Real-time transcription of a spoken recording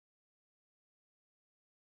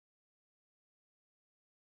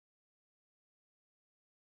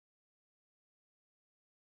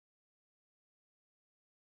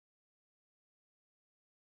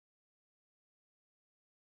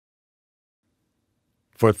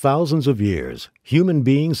For thousands of years, human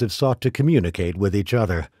beings have sought to communicate with each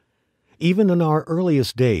other. Even in our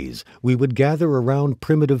earliest days, we would gather around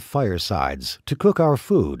primitive firesides to cook our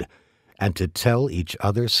food and to tell each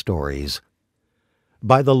other stories.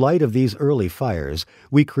 By the light of these early fires,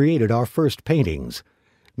 we created our first paintings,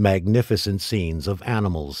 magnificent scenes of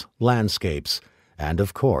animals, landscapes, and,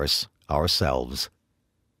 of course, ourselves.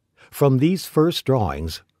 From these first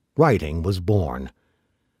drawings, writing was born.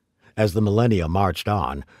 As the millennia marched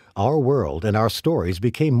on, our world and our stories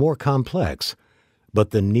became more complex,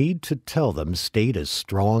 but the need to tell them stayed as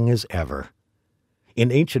strong as ever.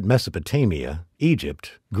 In ancient Mesopotamia,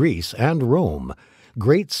 Egypt, Greece, and Rome,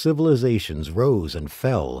 great civilizations rose and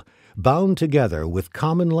fell, bound together with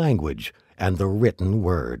common language and the written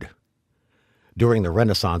word. During the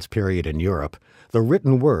Renaissance period in Europe, the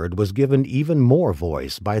written word was given even more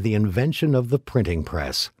voice by the invention of the printing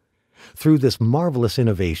press. Through this marvelous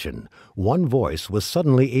innovation, one voice was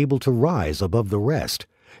suddenly able to rise above the rest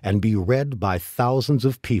and be read by thousands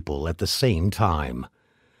of people at the same time.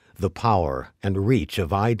 The power and reach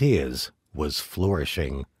of ideas was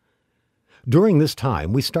flourishing. During this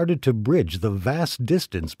time, we started to bridge the vast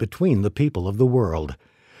distance between the people of the world,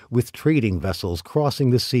 with trading vessels crossing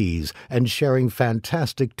the seas and sharing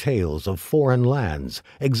fantastic tales of foreign lands,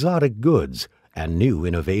 exotic goods, and new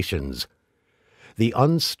innovations. The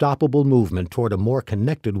unstoppable movement toward a more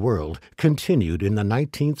connected world continued in the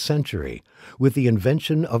 19th century with the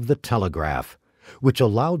invention of the telegraph, which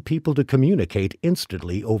allowed people to communicate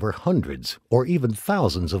instantly over hundreds or even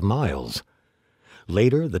thousands of miles.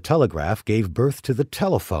 Later, the telegraph gave birth to the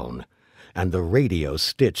telephone, and the radio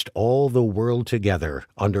stitched all the world together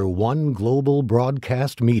under one global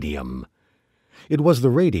broadcast medium. It was the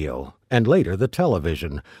radio, and later the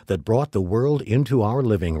television, that brought the world into our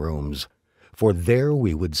living rooms. For there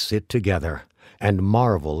we would sit together and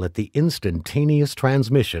marvel at the instantaneous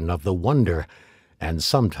transmission of the wonder and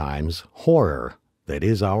sometimes horror that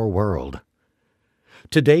is our world.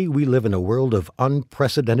 Today we live in a world of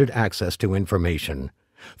unprecedented access to information.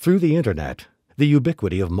 Through the Internet, the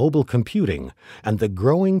ubiquity of mobile computing, and the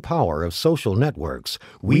growing power of social networks,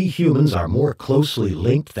 we humans are more closely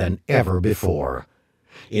linked than ever before.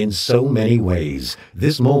 In so many ways,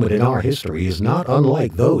 this moment in our history is not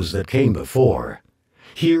unlike those that came before.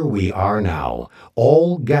 Here we are now,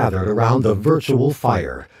 all gathered around the virtual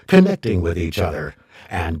fire, connecting with each other,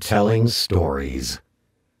 and telling stories.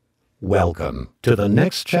 Welcome to the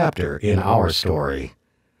next chapter in our story.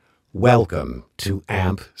 Welcome to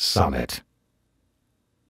AMP Summit.